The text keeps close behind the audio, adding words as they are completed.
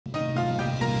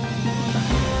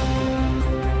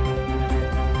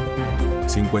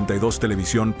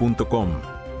52televisión.com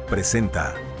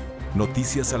presenta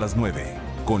Noticias a las 9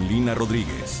 con Lina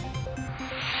Rodríguez.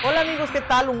 Hola amigos, ¿qué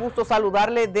tal? Un gusto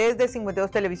saludarle desde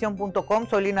 52televisión.com.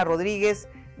 Soy Lina Rodríguez.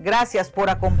 Gracias por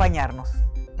acompañarnos.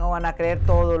 No van a creer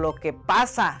todo lo que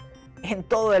pasa en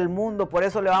todo el mundo, por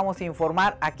eso le vamos a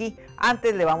informar aquí.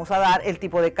 Antes le vamos a dar el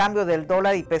tipo de cambio del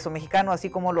dólar y peso mexicano, así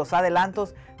como los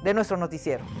adelantos de nuestro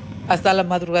noticiero. Hasta la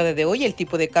madrugada de hoy, el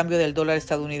tipo de cambio del dólar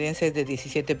estadounidense es de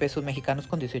 17 pesos mexicanos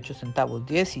con 18 centavos,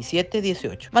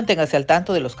 17.18. Manténgase al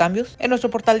tanto de los cambios en nuestro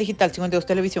portal digital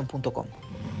 52televisión.com.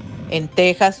 En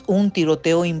Texas, un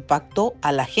tiroteo impactó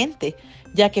a la gente,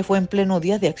 ya que fue en pleno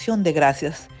día de Acción de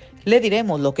Gracias. Le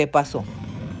diremos lo que pasó.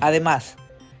 Además,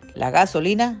 la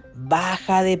gasolina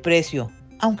baja de precio,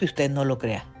 aunque usted no lo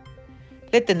crea.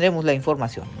 Le tendremos la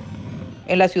información.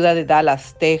 En la ciudad de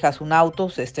Dallas, Texas, un auto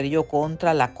se estrelló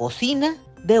contra la cocina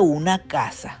de una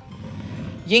casa.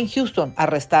 Y en Houston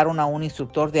arrestaron a un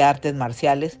instructor de artes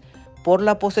marciales por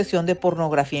la posesión de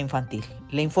pornografía infantil.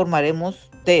 Le informaremos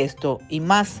de esto y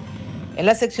más. En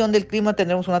la sección del clima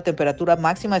tendremos una temperatura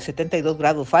máxima de 72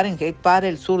 grados Fahrenheit para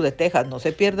el sur de Texas. No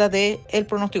se pierda del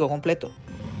pronóstico completo.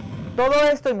 Todo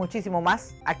esto y muchísimo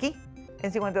más aquí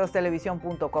en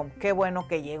 52televisión.com. Qué bueno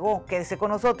que llegó. Quédese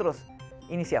con nosotros.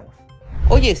 Iniciamos.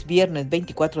 Hoy es viernes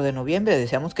 24 de noviembre.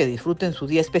 Deseamos que disfruten su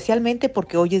día, especialmente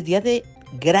porque hoy es día de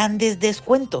grandes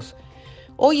descuentos.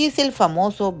 Hoy es el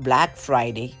famoso Black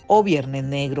Friday o Viernes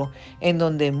Negro, en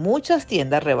donde muchas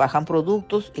tiendas rebajan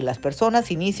productos y las personas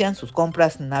inician sus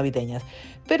compras navideñas.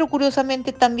 Pero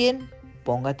curiosamente también,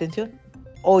 ponga atención,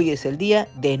 hoy es el día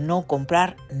de no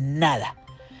comprar nada.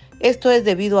 Esto es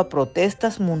debido a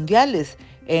protestas mundiales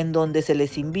en donde se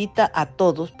les invita a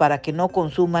todos para que no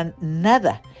consuman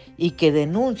nada y que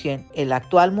denuncien el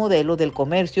actual modelo del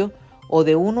comercio o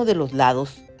de uno de los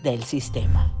lados del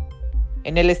sistema.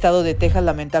 En el estado de Texas,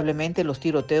 lamentablemente, los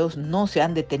tiroteos no se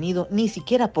han detenido, ni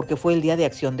siquiera porque fue el Día de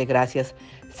Acción de Gracias.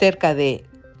 Cerca de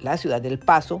la ciudad del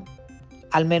Paso,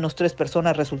 al menos 3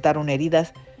 personas resultaron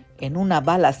heridas en una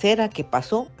balacera que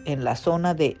pasó en la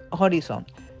zona de Horizon.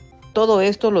 Todo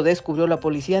esto lo descubrió la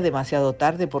policía demasiado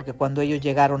tarde porque cuando ellos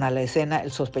llegaron a la escena,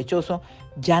 el sospechoso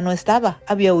ya no estaba,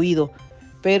 había huido,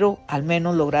 pero al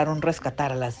menos lograron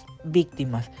rescatar a las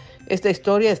víctimas. Esta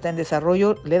historia está en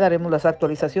desarrollo, le daremos las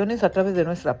actualizaciones a través de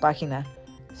nuestra página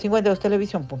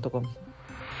 52televisión.com.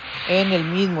 En el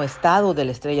mismo estado de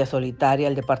la estrella solitaria,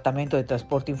 el Departamento de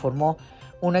Transporte informó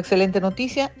una excelente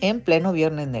noticia en pleno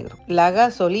Viernes Negro. La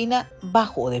gasolina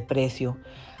bajó de precio.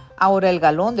 Ahora el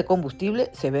galón de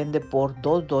combustible se vende por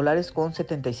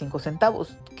 $2.75,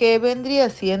 que vendría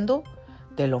siendo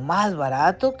de lo más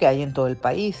barato que hay en todo el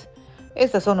país.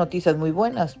 Estas son noticias muy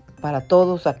buenas para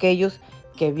todos aquellos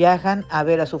que viajan a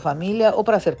ver a su familia o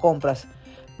para hacer compras.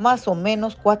 Más o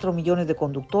menos 4 millones de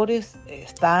conductores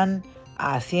están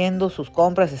haciendo sus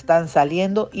compras, están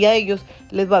saliendo y a ellos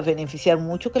les va a beneficiar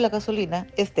mucho que la gasolina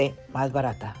esté más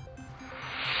barata.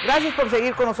 Gracias por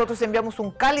seguir con nosotros. Enviamos un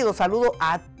cálido saludo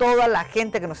a toda la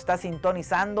gente que nos está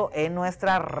sintonizando en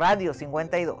nuestra Radio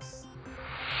 52.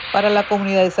 Para la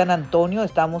comunidad de San Antonio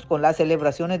estamos con las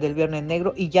celebraciones del Viernes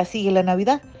Negro y ya sigue la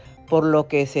Navidad, por lo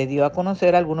que se dio a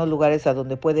conocer algunos lugares a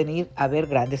donde pueden ir a ver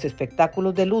grandes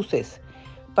espectáculos de luces.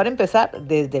 Para empezar,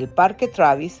 desde el Parque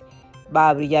Travis va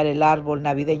a brillar el árbol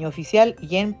navideño oficial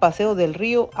y en Paseo del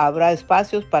Río habrá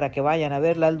espacios para que vayan a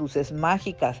ver las luces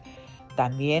mágicas.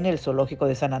 También el zoológico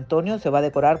de San Antonio se va a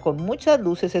decorar con muchas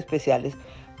luces especiales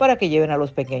para que lleven a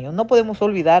los pequeños. No podemos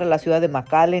olvidar a la ciudad de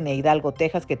McAllen e Hidalgo,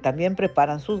 Texas, que también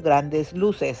preparan sus grandes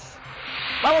luces.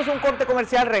 Vamos a un corte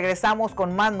comercial, regresamos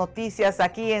con más noticias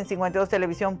aquí en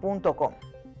 52televisión.com.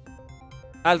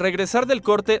 Al regresar del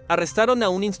corte, arrestaron a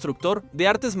un instructor de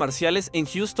artes marciales en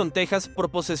Houston, Texas, por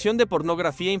posesión de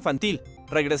pornografía infantil.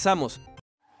 Regresamos.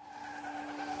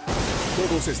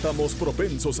 Todos estamos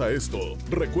propensos a esto.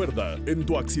 Recuerda, en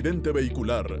tu accidente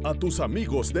vehicular, a tus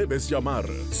amigos debes llamar.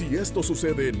 Si esto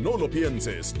sucede, no lo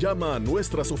pienses. Llama a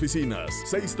nuestras oficinas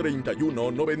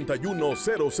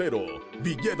 631-9100.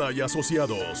 Villeda y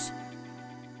Asociados.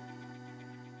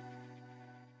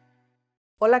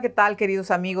 Hola, ¿qué tal,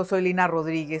 queridos amigos? Soy Lina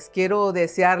Rodríguez. Quiero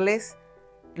desearles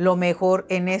lo mejor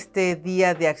en este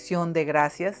Día de Acción de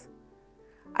Gracias.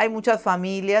 Hay muchas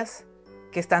familias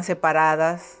que están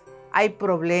separadas. Hay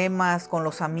problemas con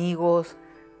los amigos,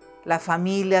 las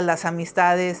familias, las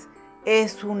amistades.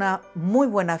 Es una muy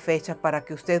buena fecha para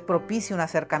que usted propicie un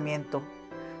acercamiento.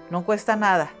 No cuesta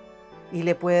nada y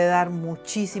le puede dar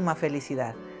muchísima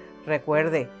felicidad.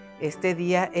 Recuerde, este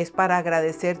día es para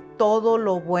agradecer todo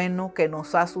lo bueno que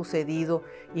nos ha sucedido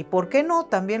y, ¿por qué no?,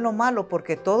 también lo malo,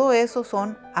 porque todo eso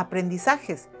son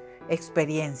aprendizajes,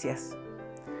 experiencias.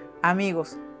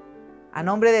 Amigos, a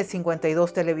nombre de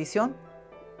 52 Televisión,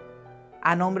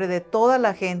 a nombre de toda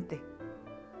la gente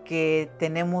que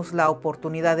tenemos la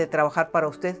oportunidad de trabajar para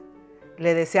usted,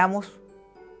 le deseamos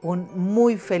un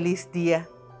muy feliz día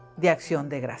de Acción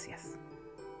de Gracias.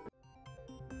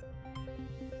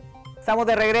 Estamos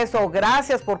de regreso.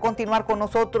 Gracias por continuar con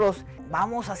nosotros.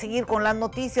 Vamos a seguir con las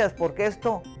noticias porque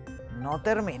esto no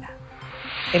termina.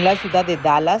 En la ciudad de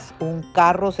Dallas, un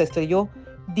carro se estrelló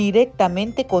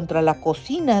directamente contra la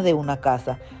cocina de una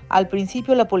casa. Al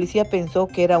principio la policía pensó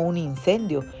que era un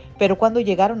incendio, pero cuando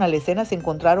llegaron a la escena se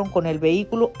encontraron con el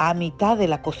vehículo a mitad de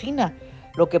la cocina.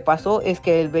 Lo que pasó es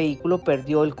que el vehículo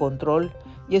perdió el control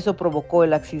y eso provocó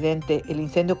el accidente. El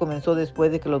incendio comenzó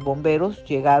después de que los bomberos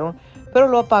llegaron, pero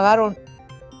lo apagaron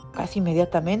casi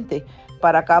inmediatamente.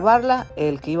 Para acabarla,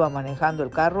 el que iba manejando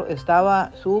el carro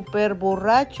estaba súper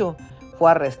borracho.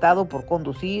 Fue arrestado por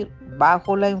conducir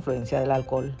bajo la influencia del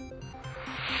alcohol.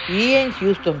 Y en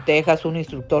Houston, Texas, un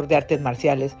instructor de artes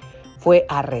marciales fue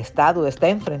arrestado. Está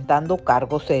enfrentando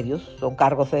cargos serios, son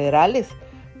cargos federales,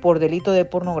 por delito de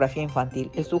pornografía infantil.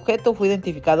 El sujeto fue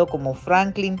identificado como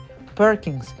Franklin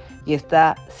Perkins y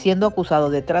está siendo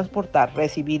acusado de transportar,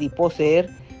 recibir y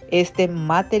poseer este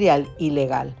material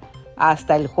ilegal.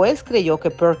 Hasta el juez creyó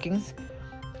que Perkins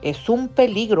es un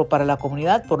peligro para la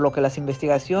comunidad, por lo que las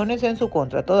investigaciones en su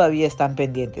contra todavía están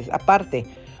pendientes. Aparte,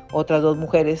 otras 2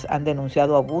 mujeres han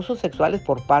denunciado abusos sexuales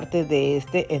por parte de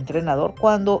este entrenador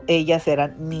cuando ellas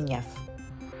eran niñas.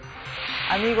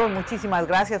 Amigos, muchísimas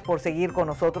gracias por seguir con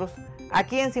nosotros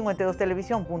aquí en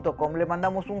 52televisión.com. Le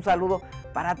mandamos un saludo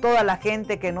para toda la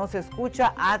gente que nos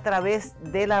escucha a través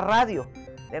de la radio,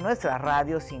 de nuestra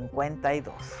radio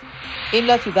 52. En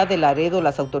la ciudad de Laredo,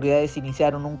 las autoridades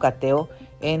iniciaron un cateo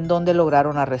en donde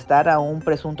lograron arrestar a un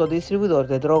presunto distribuidor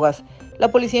de drogas.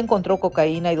 La policía encontró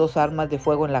cocaína y 2 armas de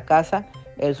fuego en la casa.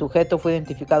 El sujeto fue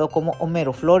identificado como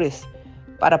Homero Flores.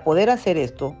 Para poder hacer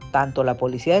esto, tanto la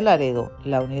policía de Laredo,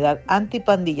 la unidad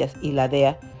antipandillas y la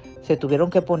DEA se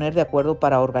tuvieron que poner de acuerdo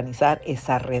para organizar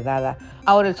esa redada.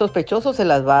 Ahora el sospechoso se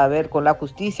las va a ver con la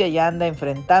justicia y anda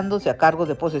enfrentándose a cargos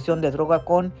de posesión de droga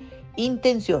con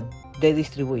intención de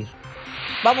distribuir.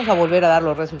 Vamos a volver a dar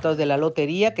los resultados de la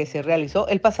lotería que se realizó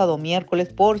el pasado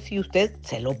miércoles por si usted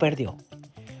se lo perdió.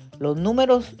 Los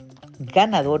números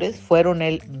ganadores fueron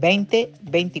el 20,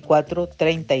 24,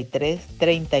 33,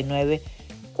 39,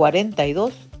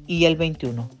 42 y el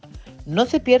 21. No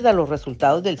se pierda los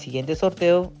resultados del siguiente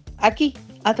sorteo aquí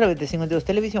a través de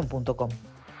 52televisión.com.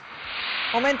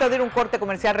 Momento de ir un corte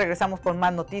comercial, regresamos con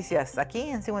más noticias aquí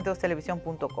en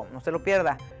 52televisión.com. No se lo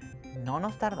pierda, no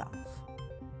nos tardamos.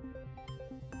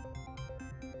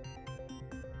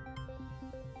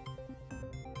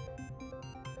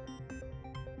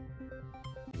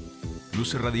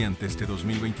 Luce radiante este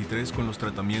 2023 con los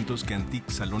tratamientos que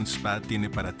Antique Salon Spa tiene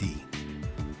para ti.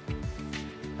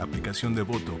 Aplicación de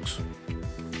Botox,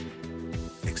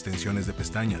 extensiones de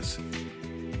pestañas,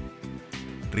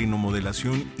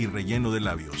 rinomodelación y relleno de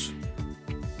labios.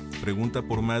 Pregunta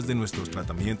por más de nuestros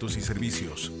tratamientos y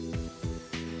servicios.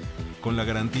 Con la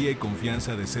garantía y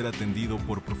confianza de ser atendido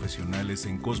por profesionales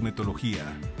en cosmetología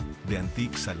de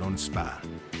Antique Salon Spa.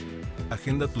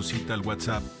 Agenda tu cita al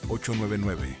WhatsApp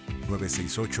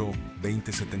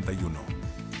 899-968-2071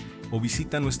 o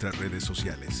visita nuestras redes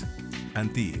sociales.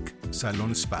 Antique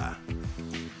Salon Spa.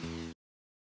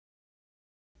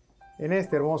 En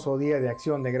este hermoso día de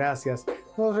Acción de Gracias,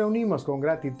 nos reunimos con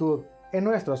gratitud en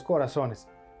nuestros corazones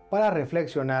para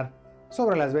reflexionar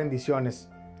sobre las bendiciones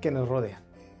que nos rodean.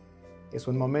 Es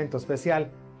un momento especial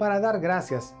para dar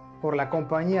gracias por la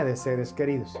compañía de seres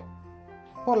queridos,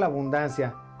 por la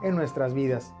abundancia en nuestras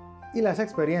vidas y las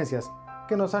experiencias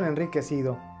que nos han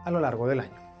enriquecido a lo largo del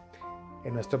año.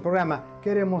 En nuestro programa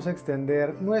queremos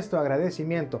extender nuestro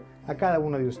agradecimiento a cada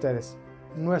uno de ustedes,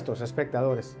 nuestros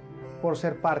espectadores, por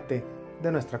ser parte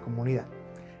de nuestra comunidad.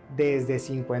 Desde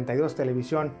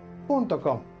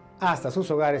 52televisión.com hasta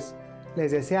sus hogares,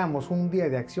 les deseamos un día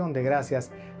de Acción de Gracias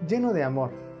lleno de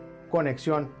amor,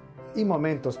 conexión y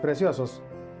momentos preciosos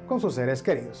con sus seres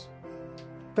queridos.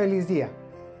 Feliz día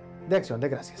de Acción de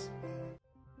Gracias.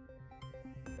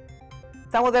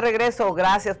 Estamos de regreso.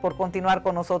 Gracias por continuar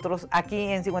con nosotros aquí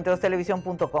en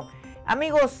 52televisión.com.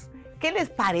 Amigos, ¿qué les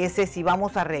parece si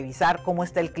vamos a revisar cómo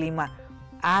está el clima?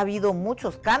 Ha habido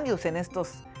muchos cambios en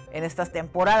estas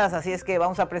temporadas, así es que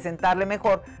vamos a presentarle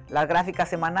mejor las gráficas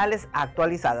semanales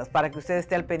actualizadas para que usted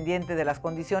esté al pendiente de las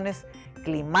condiciones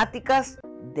climáticas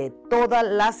de toda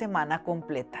la semana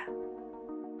completa.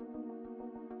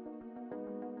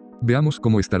 Veamos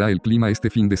cómo estará el clima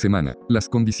este fin de semana. Las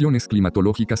condiciones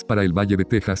climatológicas para el Valle de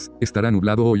Texas: estará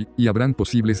nublado hoy, y habrán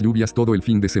posibles lluvias todo el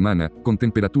fin de semana, con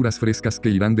temperaturas frescas que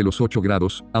irán de los 8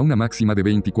 grados, a una máxima de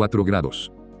 24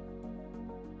 grados.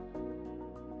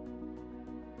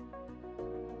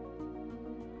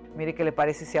 Mire qué le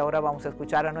parece si ahora vamos a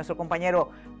escuchar a nuestro compañero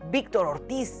Víctor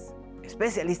Ortiz,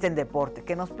 especialista en deporte,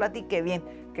 que nos platique bien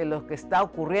qué es lo que está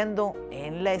ocurriendo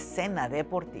en la escena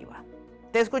deportiva.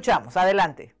 Te escuchamos,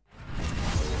 adelante.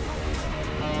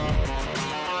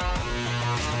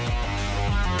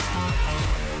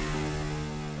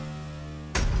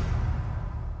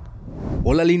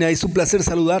 Hola Lina, es un placer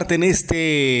saludarte en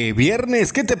este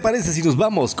viernes. ¿Qué te parece si nos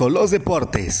vamos con los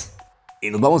deportes? Y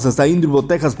nos vamos hasta Indribo,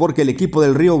 Texas, porque el equipo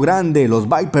del Río Grande, los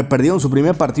Vipers, perdieron su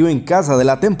primer partido en casa de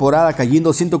la temporada,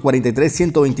 cayendo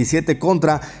 143-127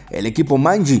 contra el equipo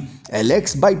Manji. El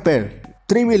ex Viper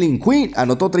Trevelyan Quinn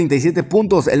anotó 37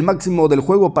 puntos, el máximo del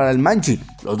juego para el Manji.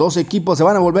 Los dos equipos se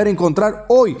van a volver a encontrar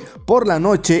hoy por la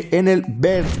noche en el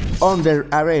Bear Under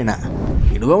Arena.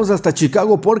 Y nos vamos hasta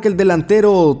Chicago porque el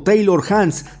delantero Taylor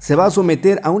Hans se va a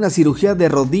someter a una cirugía de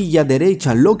rodilla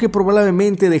derecha, lo que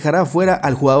probablemente dejará fuera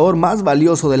al jugador más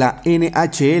valioso de la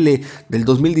NHL del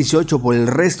 2018 por el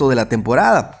resto de la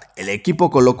temporada. El equipo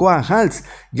colocó a Hans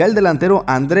y al delantero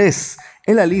Andrés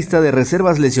en la lista de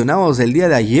reservas lesionados el día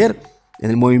de ayer. En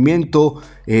el movimiento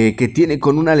que tiene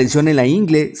con una lesión en la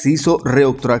ingle, se hizo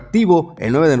retroactivo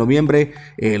el 9 de noviembre.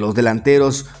 Los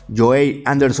delanteros Joey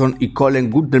Anderson y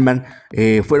Colin Gutterman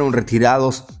fueron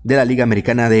retirados de la Liga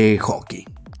Americana de Hockey.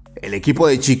 El equipo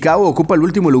de Chicago ocupa el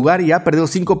último lugar y ha perdido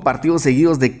 5 partidos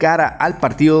seguidos de cara al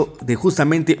partido de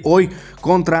justamente hoy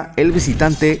contra el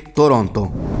visitante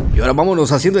Toronto. Y ahora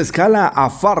vámonos haciendo escala a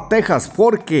Far, Texas,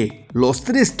 porque los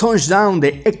 3 touchdowns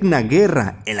de Ekna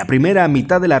Guerra en la primera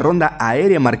mitad de la ronda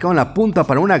aérea marcaron la punta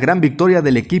para una gran victoria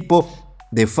del equipo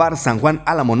de Far San Juan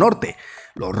Álamo Norte.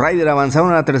 Los Raiders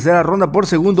avanzaron a la tercera ronda por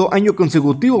segundo año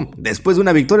consecutivo, después de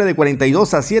una victoria de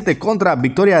 42-7 contra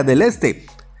Victoria del Este.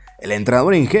 El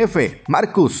entrenador en jefe,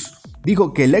 Marcus,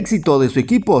 dijo que el éxito de su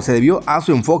equipo se debió a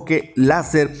su enfoque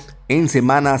láser en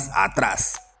semanas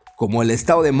atrás. Como el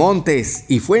estado de Montes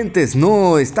y Fuentes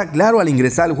no está claro al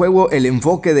ingresar al juego, el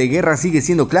enfoque de Guerra sigue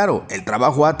siendo claro. El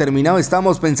trabajo ha terminado,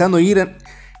 estamos pensando ir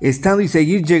estando y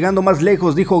seguir llegando más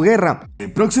lejos, dijo Guerra.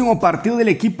 El próximo partido del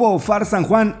equipo Far San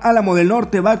Juan Álamo del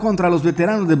Norte va contra los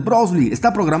veteranos de Brosley.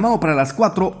 Está programado para las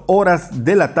 4 horas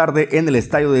de la tarde en el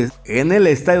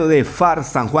estadio de Far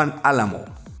San Juan Álamo.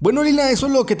 Bueno, Lina, eso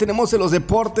es lo que tenemos en los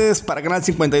deportes. Para Canal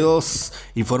 52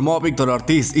 informó Víctor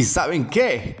Ortiz. ¿Y saben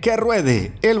qué? Que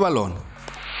ruede el balón.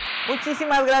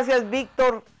 Muchísimas gracias,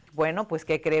 Víctor. Bueno, pues,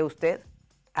 ¿qué cree usted?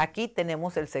 Aquí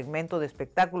tenemos el segmento de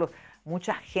espectáculos.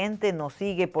 Mucha gente nos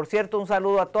sigue. Por cierto, un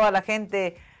saludo a toda la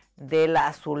gente de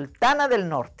la Sultana del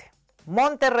Norte,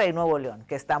 Monterrey, Nuevo León,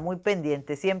 que está muy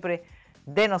pendiente siempre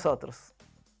de nosotros.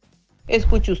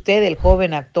 Escuche usted, el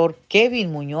joven actor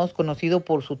Kevin Muñoz, conocido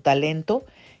por su talento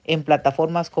en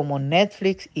plataformas como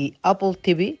Netflix y Apple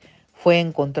TV, fue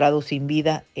encontrado sin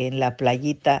vida en la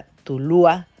playita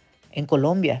Tulúa, en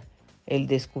Colombia. El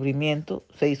descubrimiento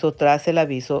se hizo tras el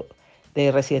aviso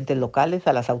de residentes locales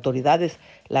a las autoridades.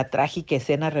 La trágica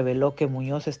escena reveló que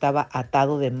Muñoz estaba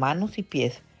atado de manos y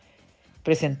pies,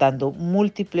 presentando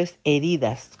múltiples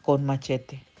heridas con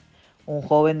machete. Un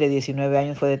joven de 19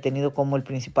 años fue detenido como el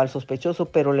principal sospechoso,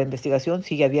 pero la investigación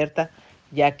sigue abierta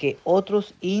ya que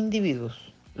otros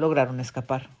individuos lograron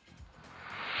escapar.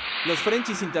 Los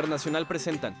Frenchies Internacional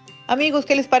presentan. Amigos,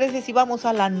 ¿qué les parece si vamos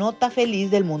a la nota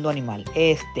feliz del mundo animal?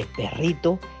 Este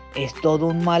perrito es todo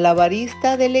un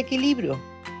malabarista del equilibrio.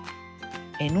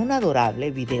 En un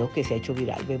adorable video que se ha hecho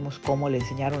viral, vemos cómo le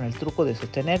enseñaron el truco de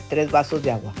sostener 3 vasos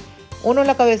de agua, uno en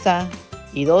la cabeza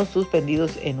y 2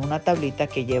 suspendidos en una tablita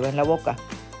que lleva en la boca,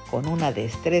 con una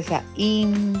destreza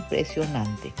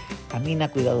impresionante. Camina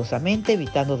cuidadosamente,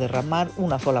 evitando derramar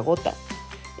una sola gota.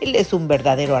 Él es un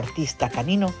verdadero artista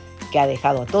canino que ha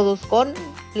dejado a todos con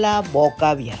la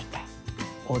boca abierta,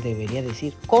 o debería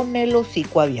decir, con el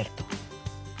hocico abierto.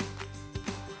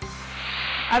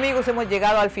 Amigos, hemos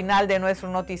llegado al final de nuestro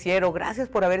noticiero. Gracias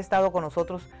por haber estado con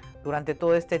nosotros durante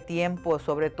todo este tiempo,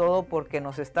 sobre todo porque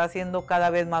nos está haciendo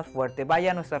cada vez más fuerte.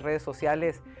 Vaya a nuestras redes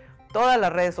sociales, todas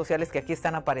las redes sociales que aquí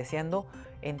están apareciendo,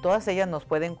 en todas ellas nos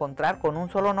puede encontrar con un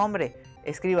solo nombre.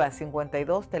 Escriba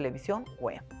 52 Televisión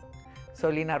Web.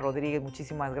 Soy Lina Rodríguez,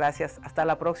 muchísimas gracias. Hasta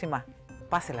la próxima.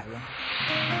 Pásela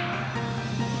bien.